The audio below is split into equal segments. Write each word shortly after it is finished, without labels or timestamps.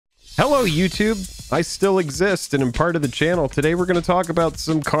Hello, YouTube. I still exist and am part of the channel. Today we're going to talk about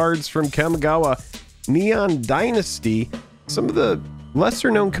some cards from Kamigawa, Neon Dynasty, some of the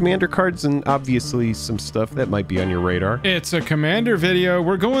lesser-known Commander cards, and obviously some stuff that might be on your radar. It's a Commander video.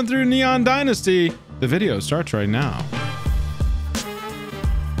 We're going through Neon Dynasty. The video starts right now.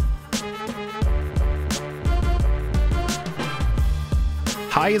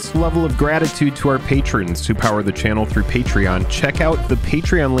 Highest level of gratitude to our patrons who power the channel through Patreon. Check out the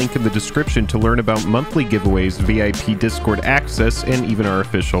Patreon link in the description to learn about monthly giveaways, VIP Discord access, and even our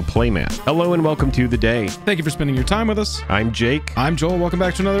official playmat. Hello and welcome to the day. Thank you for spending your time with us. I'm Jake. I'm Joel. Welcome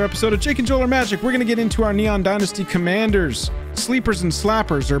back to another episode of Jake and Joel Are Magic. We're going to get into our Neon Dynasty Commanders. Sleepers and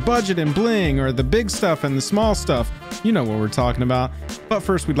slappers, or budget and bling, or the big stuff and the small stuff. You know what we're talking about. But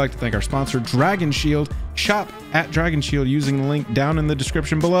first, we'd like to thank our sponsor, Dragon Shield. Shop at Dragon Shield using the link down in the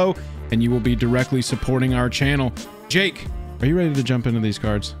description below, and you will be directly supporting our channel. Jake, are you ready to jump into these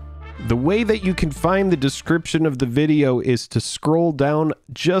cards? The way that you can find the description of the video is to scroll down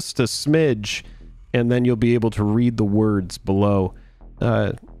just a smidge, and then you'll be able to read the words below.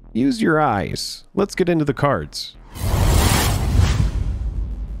 Use your eyes. Let's get into the cards.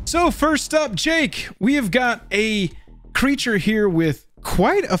 So first up, Jake, we have got a creature here with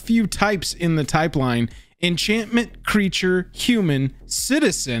quite a few types in the type line. Enchantment, creature, human,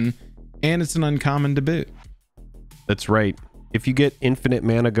 citizen, and it's an uncommon to boot. That's right. If you get infinite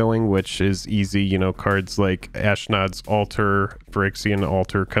mana going, which is easy, you know, cards like Ashnod's Altar, Phyrexian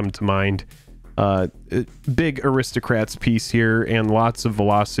Altar come to mind. Big Aristocrats piece here and lots of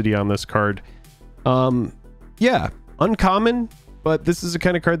velocity on this card. Yeah, uncommon, but this is the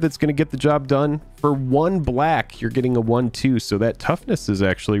kind of card that's going to get the job done. For 1 black, you're getting a 1/2, so that toughness is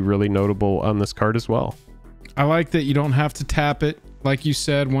actually really notable on this card as well. I like that you don't have to tap it. Like you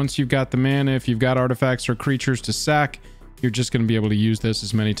said, once you've got the mana, if you've got artifacts or creatures to sack, you're just going to be able to use this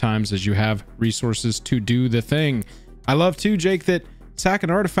as many times as you have resources to do the thing. I love too, Jake, that sack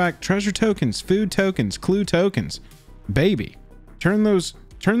an artifact, treasure tokens, food tokens, clue tokens. Baby, turn those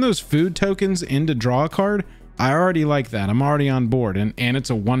food tokens into draw a card. I already like that. I'm already on board, and it's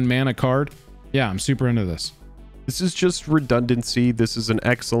a 1 mana card. Yeah, I'm super into this. This is just redundancy. This is an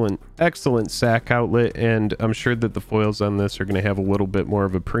excellent sack outlet, and I'm sure that the foils on this are going to have a little bit more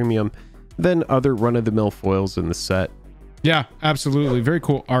of a premium than other run-of-the-mill foils in the set. Yeah, absolutely. Very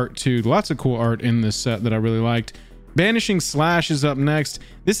cool art too. Lots of cool art in this set that I really liked. Banishing Slash is up next.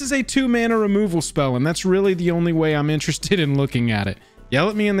 This is a 2 mana removal spell, and that's really the only way I'm interested in looking at it. Yell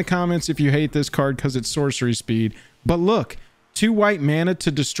at me in the comments if you hate this card because it's sorcery speed. But look, 2 white mana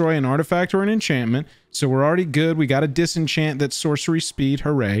to destroy an artifact or an enchantment. So we're already good. We got a disenchant that's sorcery speed,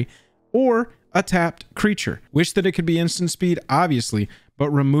 hooray. Or a tapped creature. Wish that it could be instant speed, obviously. But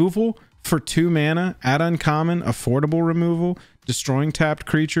removal for 2 mana at uncommon, affordable removal, destroying tapped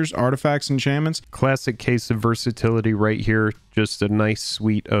creatures, artifacts, enchantments. Classic case of versatility right here. Just a nice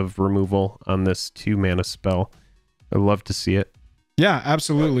suite of removal on this 2 mana spell. I love to see it. Yeah,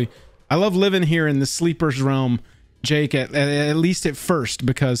 absolutely. I love living here in the sleepers realm, Jake, at least at first,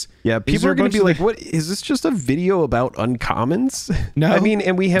 because yeah, people are going to be like, what is this, just a video about uncommons? No, I mean,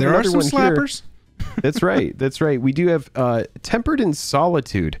 and we have there another are some one slappers. Here. That's right. That's right. We do have Tempered in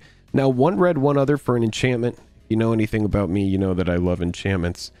Solitude. Now, 1 red, 1 other for an enchantment. If you know anything about me, you know that I love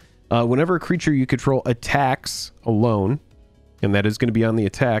enchantments. Whenever a creature you control attacks alone, and that is going to be on the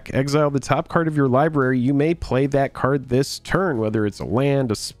attack, exile the top card of your library. You may play that card this turn, whether it's a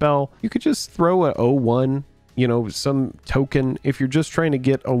land, a spell. You could just throw a 0/1, you know, some token. If you're just trying to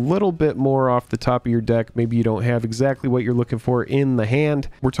get a little bit more off the top of your deck, maybe you don't have exactly what you're looking for in the hand.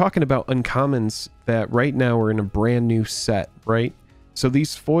 We're talking about uncommons that right now are in a brand new set, right? So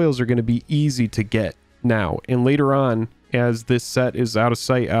these foils are going to be easy to get now. And later on, as this set is out of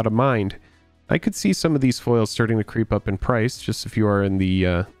sight, out of mind, I could see some of these foils starting to creep up in price, just if you are in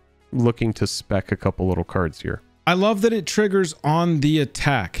the looking to spec a couple little cards here. I love that it triggers on the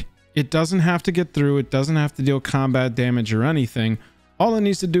attack. It doesn't have to get through. It doesn't have to deal combat damage or anything. All it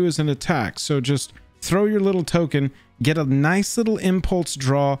needs to do is an attack. So just throw your little token, get a nice little impulse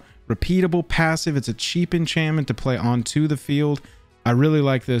draw, repeatable passive. It's a cheap enchantment to play onto the field. I really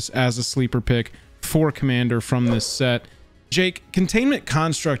like this as a sleeper pick for Commander from this set. Jake, Containment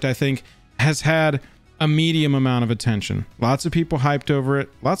Construct, I think, has had a medium amount of attention. Lots of people hyped over it.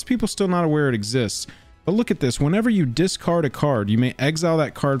 Lots of people still not aware it exists. But look at this. Whenever you discard a card, you may exile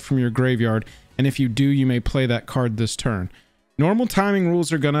that card from your graveyard, and if you do, you may play that card this turn. Normal timing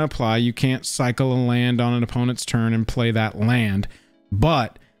rules are going to apply. You can't cycle a land on an opponent's turn and play that land.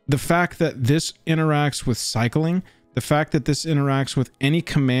 But the fact that this interacts with cycling, the fact that this interacts with any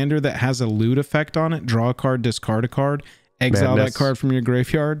commander that has a loot effect on it, draw a card, discard a card, exile Madness. that card from your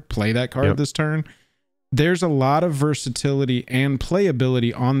graveyard, play that card this turn. There's a lot of versatility and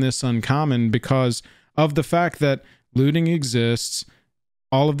playability on this uncommon because of the fact that looting exists,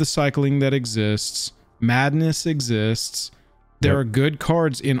 all of the cycling that exists, madness exists. There are good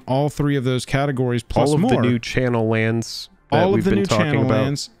cards in all three of those categories, plus all of more. the new channel lands that All we've of the been new talking channel about.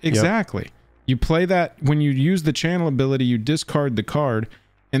 lands. Exactly. You play that when you use the channel ability, you discard the card,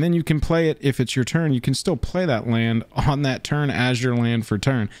 and then you can play it if it's your turn. You can still play that land on that turn as your land for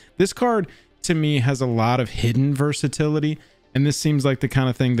turn. This card, to me, has a lot of hidden versatility, and this seems like the kind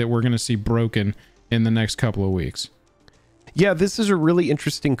of thing that we're going to see broken in the next couple of weeks. Yeah, this is a really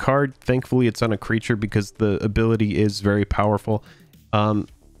interesting card. Thankfully, it's on a creature because the ability is very powerful.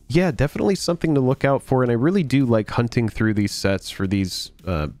 Yeah, definitely something to look out for, and I really do like hunting through these sets for these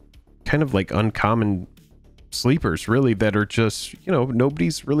kind of like uncommon sleepers, really, that are just, you know,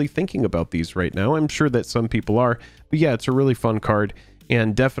 nobody's really thinking about these right now. I'm sure that some people are, but yeah, it's a really fun card,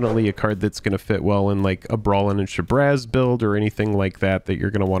 and definitely a card that's going to fit well in like a Brawlin' and Shabrazz build or anything like that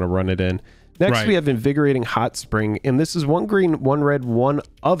you're going to want to run it in. Next, we have Invigorating Hot Spring, and this is 1 green, 1 red, 1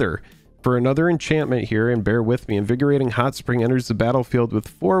 other for another enchantment here, and bear with me. Invigorating Hot Spring enters the battlefield with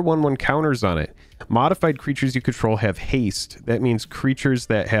 4 1/1 counters on it. Modified creatures you control have haste. That means creatures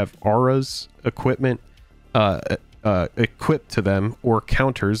that have auras, equipment equipped to them, or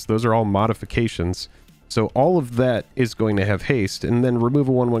counters. Those are all modifications. So all of that is going to have haste. And then remove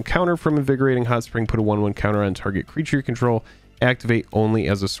a 1/1 counter from Invigorating Hot Spring, put a 1/1 counter on target creature you control, activate only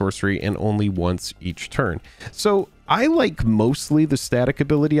as a sorcery and only once each turn. So I like mostly the static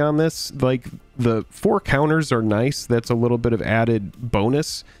ability on this. Like, the 4 counters are nice. That's a little bit of added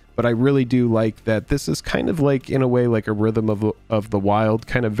bonus, but I really do like that this is kind of like, in a way, like a Rhythm of the Wild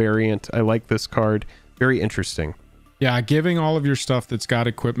kind of variant. I like this card. Very interesting. Yeah, giving all of your stuff that's got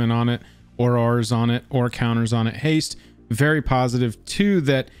equipment on it, or R's on it, or counters on it haste, very positive. 2,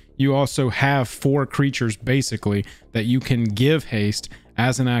 that you also have 4 creatures, basically, that you can give haste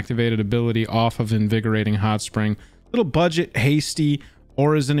as an activated ability off of Invigorating Hot Spring. Little budget, hasty,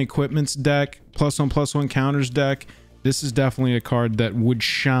 Auras and Equipments deck, +1/+1 counters deck. This is definitely a card that would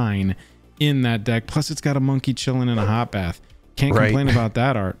shine in that deck. Plus, it's got a monkey chilling in a hot bath. Can't complain about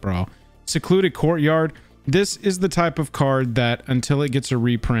that art, bro. Secluded Courtyard. This is the type of card that, until it gets a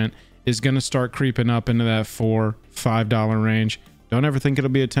reprint, is going to start creeping up into that $4, $5 range. Don't ever think it'll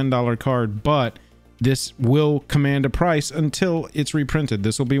be a $10 card, but this will command a price until it's reprinted.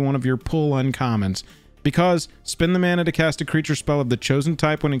 This will be one of your pull uncommons, because spend the mana to cast a creature spell of the chosen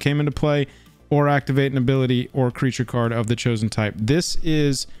type when it came into play, or activate an ability or creature card of the chosen type. This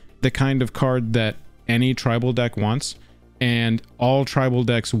is the kind of card that any tribal deck wants, and all tribal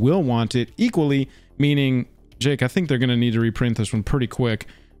decks will want it equally, meaning, Jake, I think they're going to need to reprint this one pretty quick,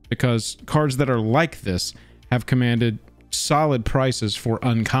 because cards that are like this have commanded solid prices for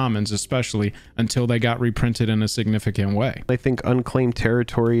uncommons, especially until they got reprinted in a significant way. I think Unclaimed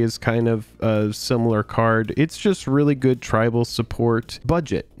Territory is kind of a similar card. It's just really good tribal support.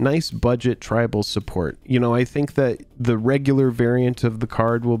 Budget. Nice budget tribal support. You know, I think that the regular variant of the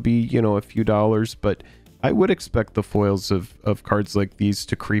card will be, you know, a few dollars, but I would expect the foils of cards like these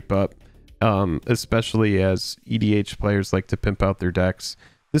to creep up, especially as EDH players like to pimp out their decks.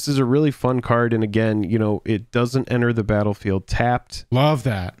 This is a really fun card, and again, you know, it doesn't enter the battlefield tapped. Love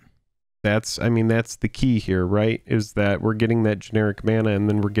that. I mean, that's the key here, right? Is that we're getting that generic mana, and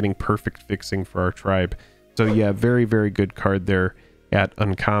then we're getting perfect fixing for our tribe. So yeah, very, very good card there at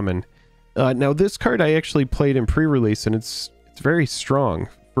uncommon. Now, this card I actually played in pre-release, and it's very strong.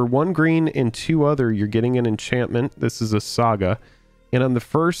 For 1 green and 2 other, you're getting an enchantment. This is a saga. And on the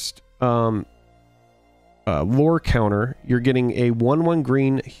first lore counter, you're getting a 1/1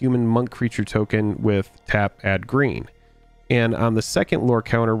 green human monk creature token with tap, add green. And on the second lore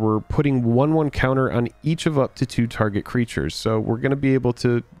counter, we're putting 1/1 counter on each of up to 2 target creatures. So we're going to be able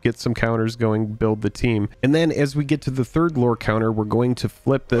to get some counters going, build the team. And then as we get to the third lore counter, we're going to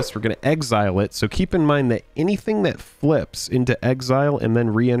flip this. We're going to exile it. So keep in mind that anything that flips into exile and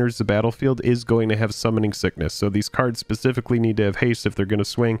then re-enters the battlefield is going to have summoning sickness. So these cards specifically need to have haste if they're going to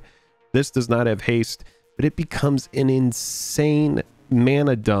swing. This does not have haste, but it becomes an insane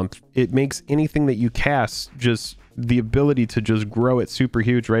mana dump. It makes anything that you cast just the ability to just grow it super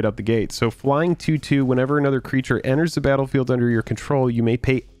huge right out the gate. So flying 2/2, whenever another creature enters the battlefield under your control, you may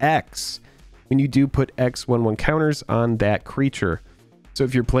pay X when you do put X 1/1 counters on that creature. So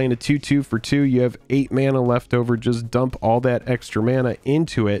if you're playing a 2/2 for 2, you have 8 mana left over, just dump all that extra mana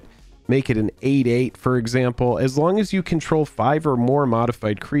into it. Make it an 8/8, for example. As long as you control 5 or more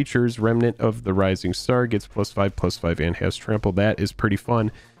modified creatures, Remnant of the Rising Star gets +5/+5 and has trample. That is pretty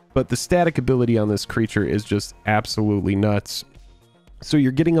fun. but the static ability on this creature is just absolutely nuts. So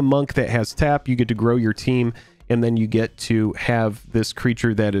you're getting a monk that has tap, you get to grow your team, and then you get to have this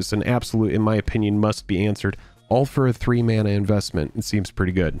creature that is an absolute, in my opinion, must be answered, all for a 3 mana investment. It seems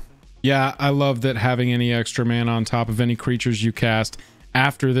pretty good. Yeah, I love that having any extra mana on top of any creatures you cast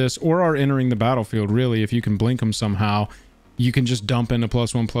after this or are entering the battlefield, really, if you can blink them somehow, you can just dump into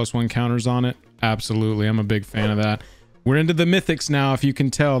 +1/+1 counters on it. Absolutely, I'm a big fan of that. We're into the mythics now, if you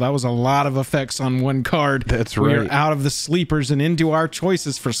can tell. That was a lot of effects on one card. That's right. We're out of the sleepers and into our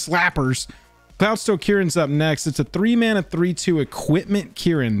choices for slappers. Cloudstone Kieran's up next. It's a 3 mana 3/2 equipment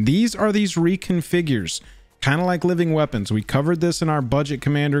Kieran. These are these reconfigures, kind of like living weapons. We covered this in our budget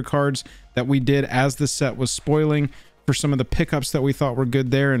commander cards that we did as the set was spoiling for some of the pickups that we thought were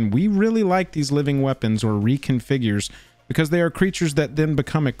good there, and we really like these living weapons or reconfigures because they are creatures that then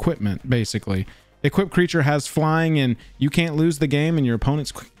become equipment, basically. The equipped creature has flying and you can't lose the game and your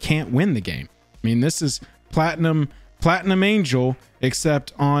opponents can't win the game. I mean, this is Platinum Angel,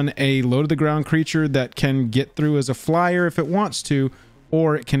 except on a low to the ground creature that can get through as a flyer if it wants to,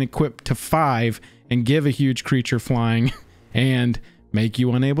 or it can equip to 5 and give a huge creature flying and make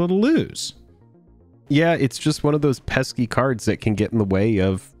you unable to lose. Yeah, it's just one of those pesky cards that can get in the way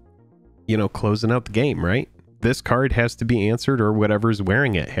of, you know, closing out the game, right? This card has to be answered, or whatever's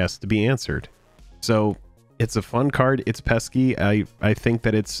wearing it has to be answered. So it's a fun card. It's pesky. I think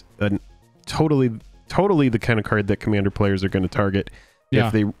that it's a totally the kind of card that commander players are going to target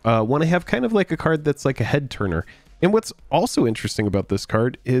if they want to have kind of like a card that's like a head turner. And what's also interesting about this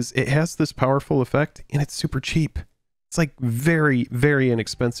card is it has this powerful effect and it's super cheap. It's like very, very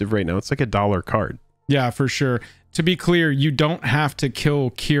inexpensive right now. It's like a $1 card. Yeah, for sure. To be clear, you don't have to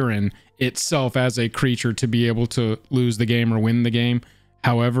kill Kieran itself as a creature to be able to lose the game or win the game.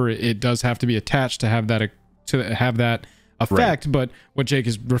 However, it does have to be attached to have that effect. Right. But what Jake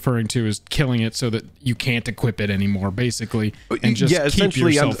is referring to is killing it so that you can't equip it anymore, basically, and just keep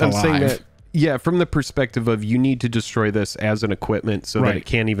yourself alive. Saying that. Yeah, from the perspective of you need to destroy this as an equipment so that it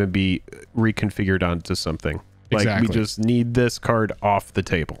can't even be reconfigured onto something. Like we just need this card off the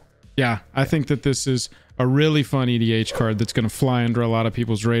table. Yeah, I think that this is a really fun EDH card that's going to fly under a lot of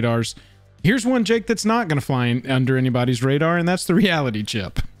people's radars. Here's one, Jake, that's not going to fly under anybody's radar, and that's the Reality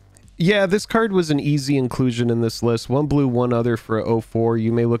Chip. Yeah, this card was an easy inclusion in this list. 1 blue, 1 other for a 0/4.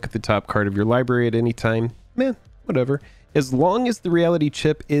 You may look at the top card of your library at any time. Man, whatever. As long as the Reality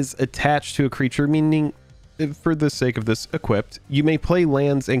Chip is attached to a creature, meaning, for the sake of this, equipped, you may play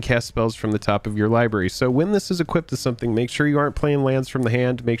lands and cast spells from the top of your library. So when this is equipped to something, make sure you aren't playing lands from the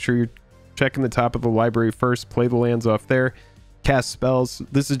hand. Make sure you're checking the top of the library first. Play the lands off there. Cast spells.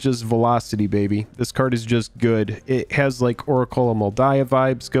 This is just velocity, baby. This card is just good. It has like Oracle of Moldiah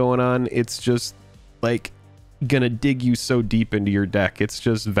vibes going on. It's just like gonna dig you so deep into your deck. It's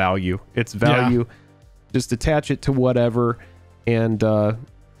just value. It's value. Yeah. Just attach it to whatever and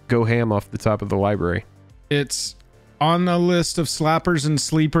go ham off the top of the library. It's on the list of slappers and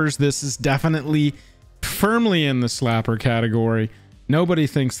sleepers. This is definitely firmly in the slapper category. Nobody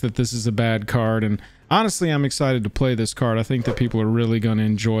thinks that this is a bad card, and honestly, I'm excited to play this card. I think that people are really going to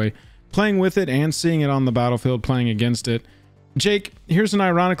enjoy playing with it and seeing it on the battlefield, playing against it. Jake, here's an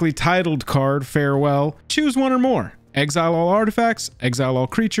ironically titled card, Farewell. Choose one or more. Exile all artifacts, exile all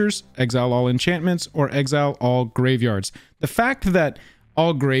creatures, exile all enchantments, or exile all graveyards. The fact that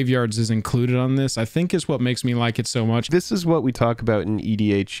all graveyards is included on this, I think, is what makes me like it so much. This is what we talk about in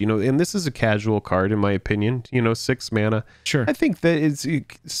EDH, you know, and this is a casual card, in my opinion, you know, 6 mana. Sure. I think that is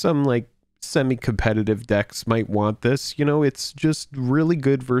some like semi-competitive decks might want this. You know, it's just really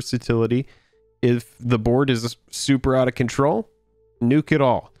good versatility. If the board is super out of control, nuke it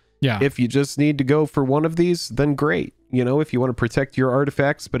all. Yeah. If you just need to go for one of these, then great. You know, if you want to protect your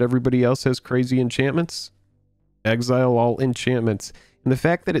artifacts, but everybody else has crazy enchantments, exile all enchantments. And the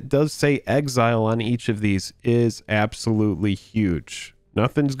fact that it does say exile on each of these is absolutely huge.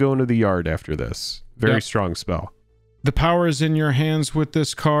 Nothing's going to the yard after this. Very strong spell. The power is in your hands with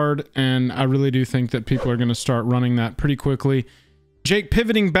this card, and I really do think that people are going to start running that pretty quickly. Jake,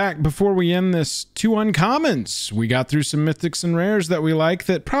 pivoting back before we end this to uncommons. We got through some mythics and rares that we like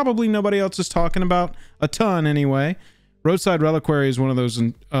that probably nobody else is talking about a ton anyway. Roadside Reliquary is one of those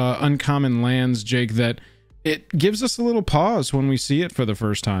uncommon lands, Jake, that it gives us a little pause when we see it for the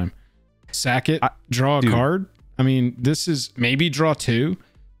first time. Sack it, draw a card. I mean, this is maybe draw 2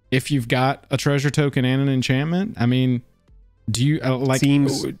 if you've got a treasure token and an enchantment. I mean, do you like?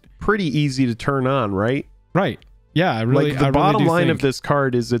 Seems pretty easy to turn on, right? Right. Yeah, I really. Like the bottom line of this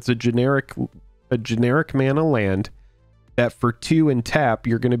card is it's a generic mana land that for 2 and tap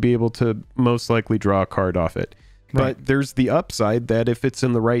you're going to be able to most likely draw a card off it. But there's the upside that if it's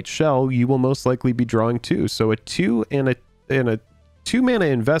in the right shell, you will most likely be drawing 2. So a 2 and a 2 mana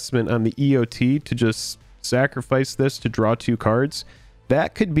investment on the EOT to just sacrifice this to draw 2 cards,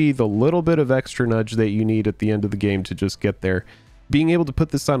 that could be the little bit of extra nudge that you need at the end of the game to just get there. Being able to put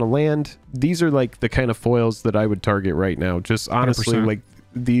this on a land, these are like the kind of foils that I would target right now. Just honestly, 100%. like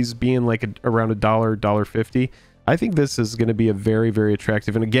these being like around $1, $1.50, I think this is going to be a very, very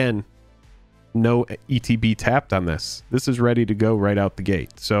attractive. And again, no ETB tapped on this. This is ready to go right out the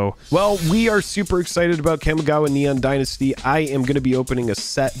gate. So, well, we are super excited about Kamigawa Neon Dynasty. I am going to be opening a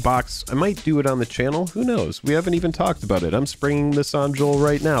set box. I might do it on the channel. Who knows? We haven't even talked about it. I'm springing this on Joel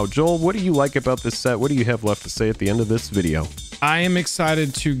right now. Joel, what do you like about this set? What do you have left to say at the end of this video? I am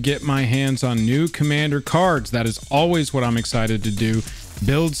excited to get my hands on new commander cards. That is always what I'm excited to do.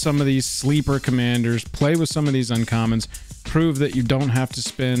 Build some of these sleeper commanders, play with some of these uncommons, prove that you don't have to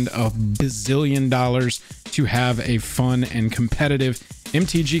spend a bazillion dollars to have a fun and competitive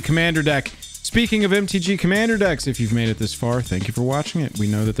MTG commander deck. Speaking of MTG commander decks, if you've made it this far, thank you for watching it. We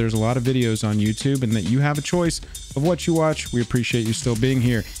know that there's a lot of videos on YouTube and that you have a choice of what you watch. We appreciate you still being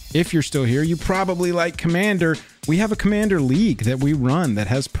here. If you're still here, you probably like Commander. We have a Commander League that we run that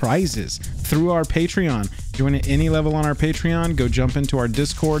has prizes through our Patreon. Join at any level on our Patreon. Go jump into our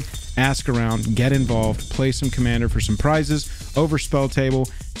Discord, ask around, get involved, play some Commander for some prizes over Spell Table.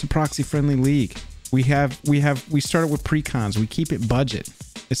 It's a proxy-friendly league. We started with precons. We keep it budget.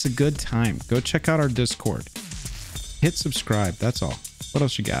 It's a good time. Go check out our Discord. Hit subscribe. That's all. What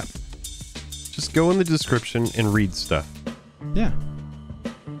else you got? Just go in the description and read stuff. Yeah.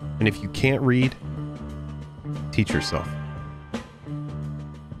 And if you can't read, teach yourself.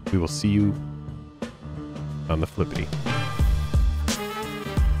 We will see you on the flippity.